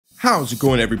How's it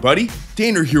going, everybody?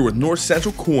 Daner here with North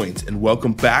Central Coins, and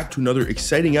welcome back to another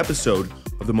exciting episode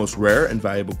of the most rare and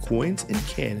valuable coins in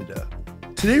Canada.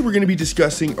 Today we're going to be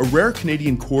discussing a rare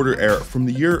Canadian quarter heir from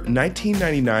the year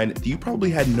 1999 that you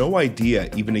probably had no idea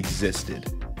even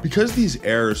existed. Because these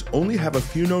heirs only have a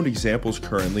few known examples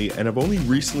currently and have only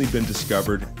recently been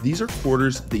discovered, these are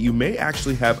quarters that you may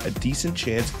actually have a decent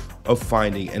chance of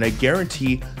finding, and I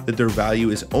guarantee that their value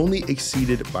is only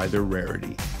exceeded by their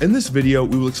rarity. In this video,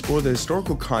 we will explore the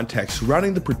historical context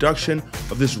surrounding the production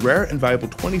of this rare and valuable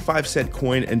 25-cent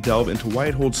coin and delve into why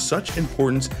it holds such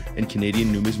importance in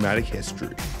Canadian numismatic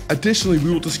history. Additionally,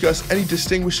 we will discuss any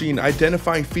distinguishing and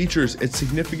identifying features, its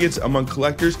significance among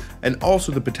collectors, and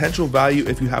also the potential value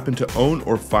if you happen to own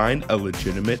or find a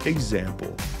legitimate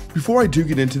example. Before I do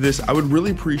get into this, I would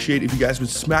really appreciate if you guys would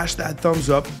smash that thumbs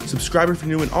up, subscribe if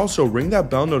you're new, and also ring that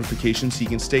bell notification so you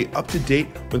can stay up to date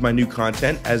with my new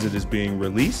content as it is being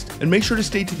released. And make sure to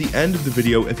stay to the end of the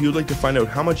video if you would like to find out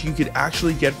how much you could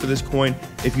actually get for this coin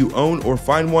if you own or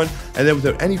find one. And then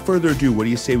without any further ado, what do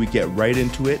you say we get right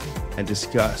into it and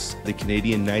discuss the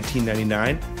Canadian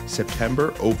 1999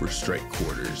 September Overstrike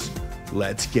quarters.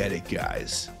 Let's get it,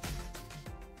 guys.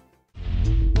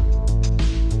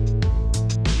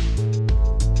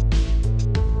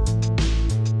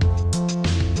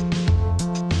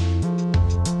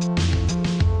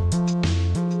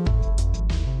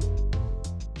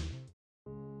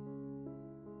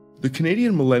 The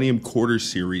Canadian Millennium Quarters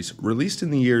series, released in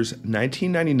the years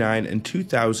 1999 and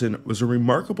 2000, was a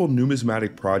remarkable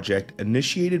numismatic project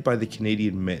initiated by the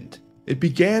Canadian Mint. It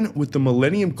began with the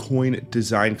Millennium Coin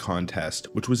Design Contest,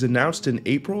 which was announced in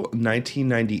April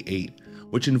 1998,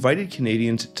 which invited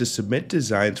Canadians to submit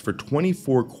designs for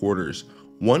 24 quarters,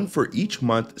 one for each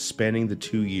month spanning the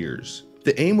 2 years.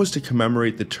 The aim was to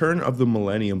commemorate the turn of the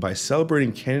millennium by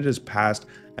celebrating Canada's past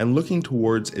and looking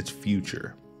towards its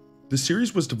future. The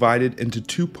series was divided into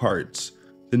two parts.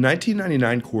 The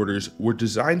 1999 quarters were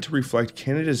designed to reflect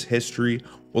Canada's history,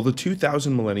 while the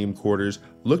 2000 Millennium Quarters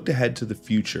looked ahead to the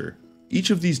future. Each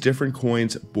of these different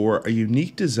coins bore a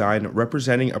unique design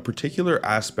representing a particular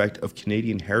aspect of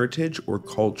Canadian heritage or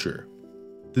culture.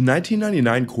 The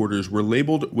 1999 quarters were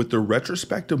labeled with the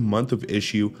retrospective month of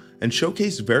issue and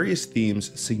showcased various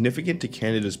themes significant to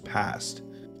Canada's past.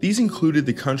 These included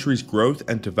the country's growth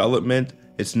and development,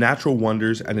 its natural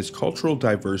wonders, and its cultural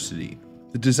diversity.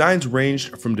 The designs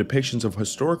ranged from depictions of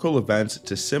historical events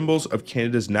to symbols of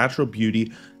Canada's natural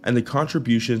beauty and the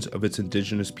contributions of its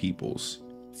Indigenous peoples.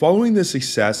 Following the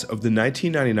success of the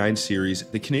 1999 series,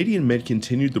 the Canadian Mint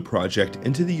continued the project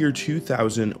into the year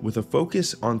 2000 with a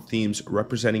focus on themes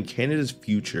representing Canada's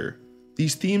future.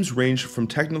 These themes ranged from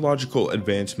technological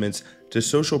advancements to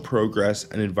social progress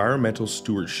and environmental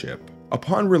stewardship.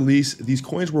 Upon release, these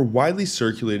coins were widely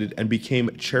circulated and became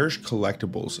cherished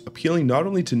collectibles, appealing not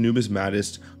only to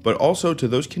numismatists, but also to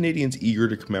those Canadians eager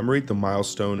to commemorate the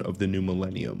milestone of the new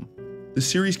millennium. The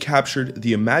series captured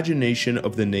the imagination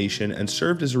of the nation and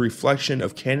served as a reflection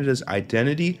of Canada's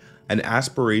identity and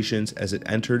aspirations as it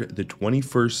entered the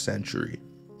 21st century.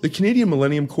 The Canadian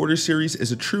Millennium Quarters series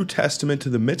is a true testament to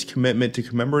the Mint's commitment to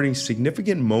commemorating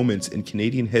significant moments in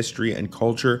Canadian history and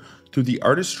culture through the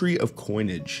artistry of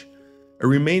coinage. It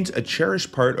remains a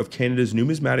cherished part of Canada's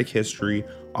numismatic history,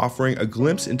 offering a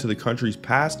glimpse into the country's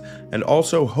past and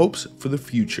also hopes for the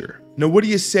future. Now, what do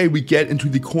you say we get into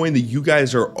the coin that you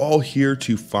guys are all here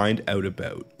to find out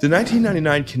about? The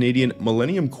 1999 Canadian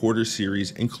Millennium Quarters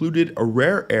series included a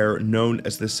rare heir known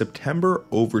as the September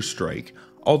Overstrike,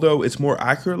 although it's more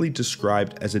accurately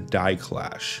described as a die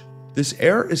clash. This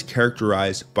heir is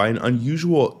characterized by an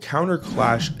unusual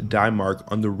counterclash die mark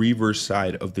on the reverse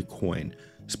side of the coin,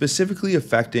 specifically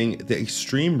affecting the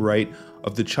extreme right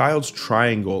of the child's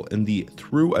triangle in the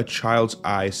Through a Child's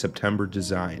Eye September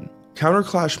design.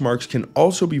 Counterclash marks can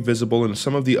also be visible in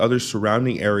some of the other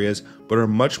surrounding areas, but are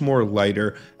much more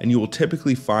lighter, and you will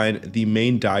typically find the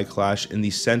main die clash in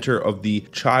the center of the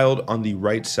child on the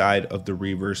right side of the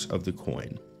reverse of the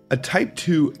coin. A Type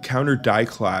 2 counter die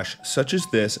clash such as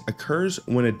this occurs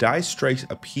when a die strikes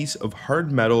a piece of hard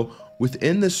metal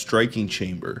within the striking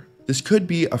chamber. This could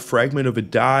be a fragment of a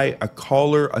die, a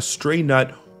collar, a stray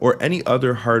nut, or any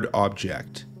other hard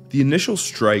object. The initial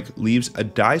strike leaves a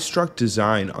die-struck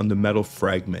design on the metal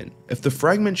fragment. If the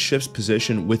fragment shifts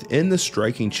position within the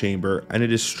striking chamber and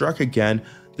it is struck again,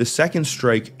 the second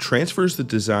strike transfers the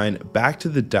design back to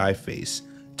the die face,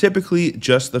 typically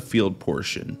just the field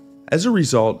portion. As a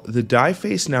result, the die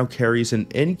face now carries an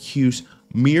in-use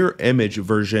mirror image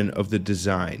version of the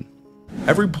design.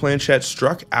 Every planchette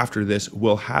struck after this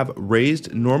will have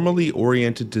raised, normally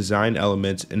oriented design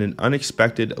elements in an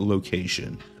unexpected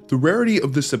location. The rarity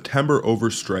of the September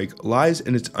Overstrike lies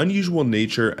in its unusual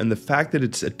nature and the fact that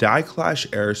it's a die clash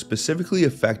error specifically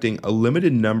affecting a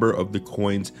limited number of the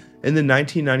coins in the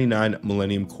 1999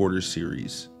 Millennium Quarters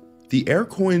series. The air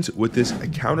coins with this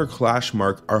counter clash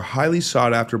mark are highly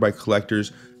sought after by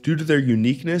collectors due to their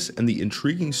uniqueness and the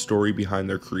intriguing story behind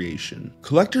their creation.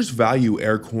 Collectors value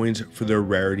air coins for their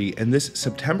rarity, and this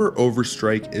September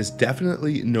Overstrike is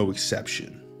definitely no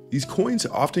exception. These coins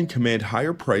often command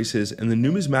higher prices in the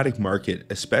numismatic market,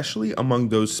 especially among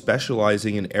those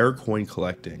specializing in air coin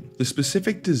collecting. The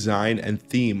specific design and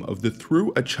theme of the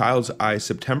Through a Child's Eye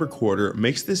September quarter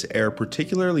makes this air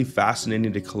particularly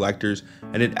fascinating to collectors,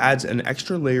 and it adds an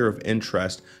extra layer of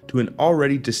interest to an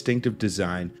already distinctive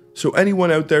design. So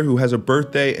anyone out there who has a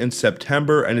birthday in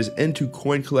September and is into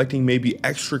coin collecting may be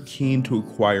extra keen to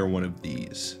acquire one of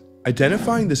these.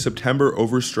 Identifying the September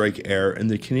Overstrike air in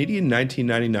the Canadian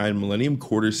 1999 Millennium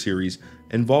Quarters series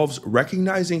involves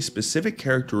recognizing specific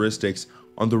characteristics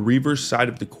on the reverse side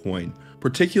of the coin,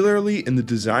 particularly in the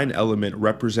design element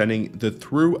representing the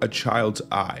Through a Child's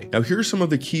Eye. Now here are some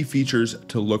of the key features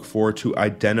to look for to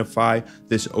identify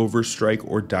this Overstrike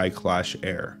or die clash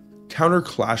air. Counter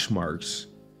clash marks.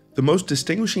 The most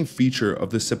distinguishing feature of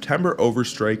the September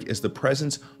Overstrike is the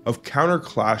presence of counter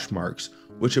clash marks,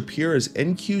 which appear as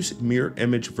incuse mirror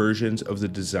image versions of the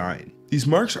design. These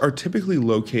marks are typically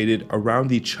located around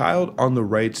the child on the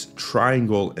right's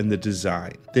triangle in the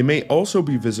design. They may also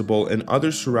be visible in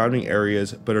other surrounding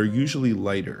areas but are usually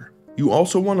lighter. You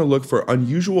also want to look for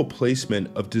unusual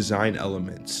placement of design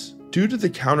elements. Due to the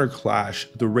counter clash,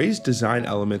 the raised design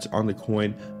elements on the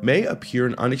coin may appear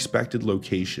in unexpected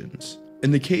locations.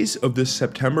 In the case of this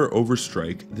September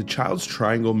Overstrike, the child's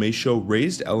triangle may show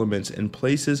raised elements in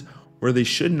places where they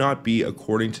should not be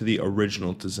according to the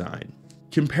original design.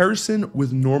 Comparison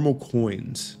with normal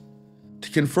coins.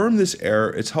 To confirm this error,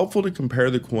 it's helpful to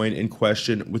compare the coin in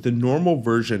question with the normal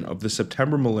version of the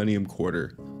September Millennium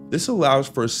Quarter. This allows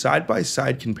for a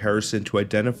side-by-side comparison to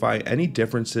identify any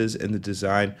differences in the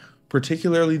design,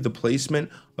 particularly the placement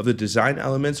of the design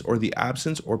elements or the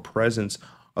absence or presence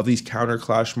of these counter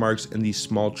clash marks in the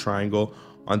small triangle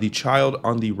on the child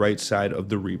on the right side of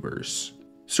the reverse.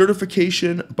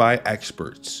 Certification by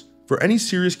experts. For any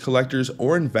serious collectors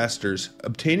or investors,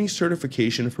 obtaining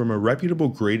certification from a reputable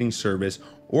grading service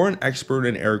or an expert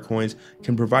in air coins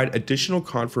can provide additional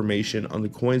confirmation on the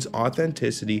coin's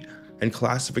authenticity and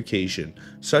classification,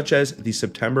 such as the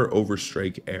September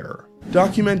Overstrike error.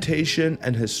 Documentation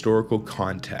and historical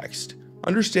context.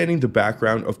 Understanding the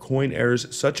background of coin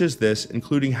errors such as this,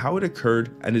 including how it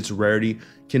occurred and its rarity,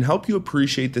 can help you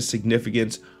appreciate the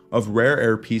significance of rare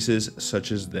air pieces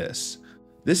such as this.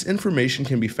 This information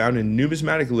can be found in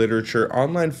numismatic literature,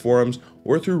 online forums,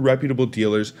 or through reputable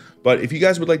dealers, but if you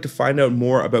guys would like to find out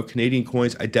more about Canadian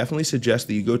coins, I definitely suggest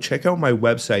that you go check out my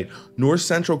website,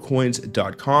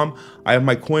 northcentralcoins.com. I have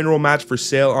my coin roll match for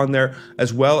sale on there,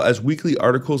 as well as weekly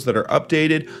articles that are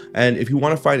updated, and if you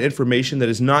want to find information that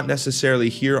is not necessarily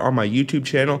here on my YouTube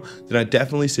channel, then I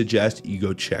definitely suggest you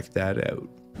go check that out.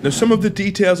 Now, some of the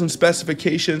details and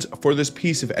specifications for this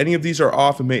piece, if any of these are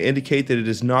off, it may indicate that it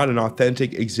is not an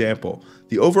authentic example.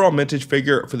 The overall mintage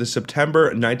figure for the September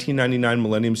 1999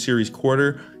 Millennium Series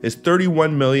quarter is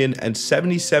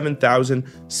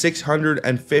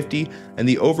 31,077,650, and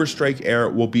the Overstrike air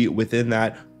will be within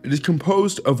that. It is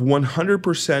composed of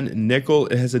 100% nickel.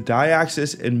 It has a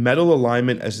die-axis in metal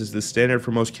alignment, as is the standard for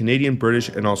most Canadian, British,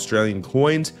 and Australian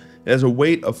coins. It has a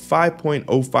weight of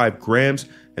 5.05 grams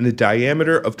and a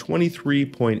diameter of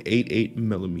 23.88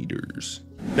 millimeters.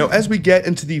 Now, as we get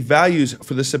into the values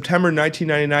for the September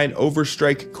 1999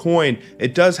 Overstrike coin,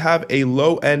 it does have a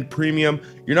low-end premium.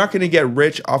 You're not going to get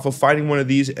rich off of finding one of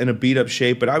these in a beat-up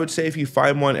shape, but I would say if you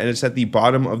find one and it's at the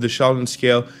bottom of the Sheldon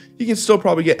scale, you can still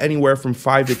probably get anywhere from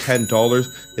 $5 to $10,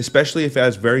 especially if it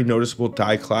has very noticeable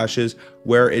die clashes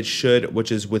where it should,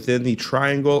 which is within the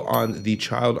triangle on the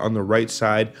child on the right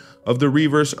side of the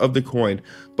reverse of the coin.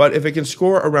 But if it can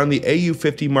score around the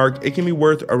AU50 mark, it can be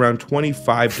worth around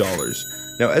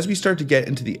 $25. Now, as we start to get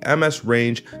into the MS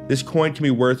range, this coin can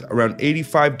be worth around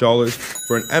 $85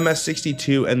 for an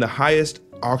MS62, and the highest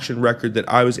auction record that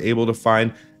I was able to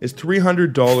find is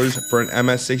 $300 for an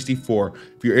MS64.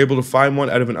 If you're able to find one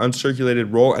out of an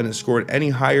uncirculated roll and it scored any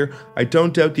higher, I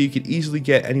don't doubt that you could easily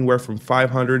get anywhere from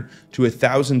 $500 to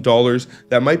 $1,000.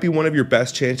 That might be one of your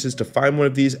best chances to find one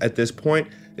of these at this point.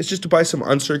 It's just to buy some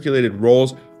uncirculated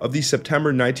rolls of these September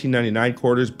 1999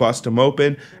 quarters, bust them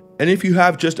open, and if you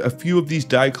have just a few of these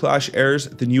die clash errors,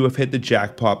 then you have hit the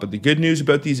jackpot. But the good news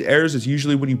about these errors is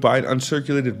usually when you buy an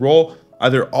uncirculated roll,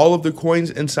 Either all of the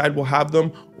coins inside will have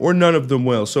them or none of them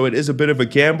will. So it is a bit of a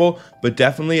gamble, but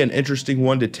definitely an interesting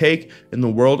one to take in the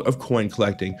world of coin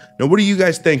collecting. Now, what do you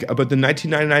guys think about the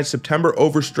 1999 September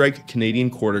Overstrike Canadian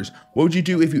quarters? What would you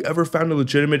do if you ever found a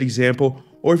legitimate example,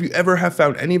 or if you ever have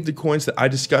found any of the coins that I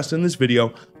discussed in this video?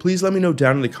 Please let me know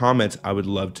down in the comments. I would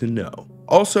love to know.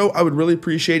 Also, I would really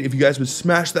appreciate if you guys would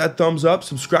smash that thumbs up,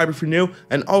 subscribe if you're new,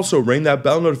 and also ring that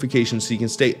bell notification so you can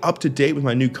stay up to date with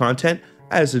my new content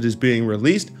as it is being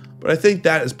released. But I think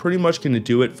that is pretty much going to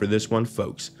do it for this one,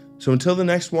 folks. So until the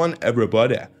next one,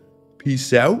 everybody,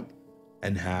 peace out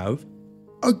and have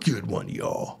a good one,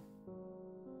 y'all.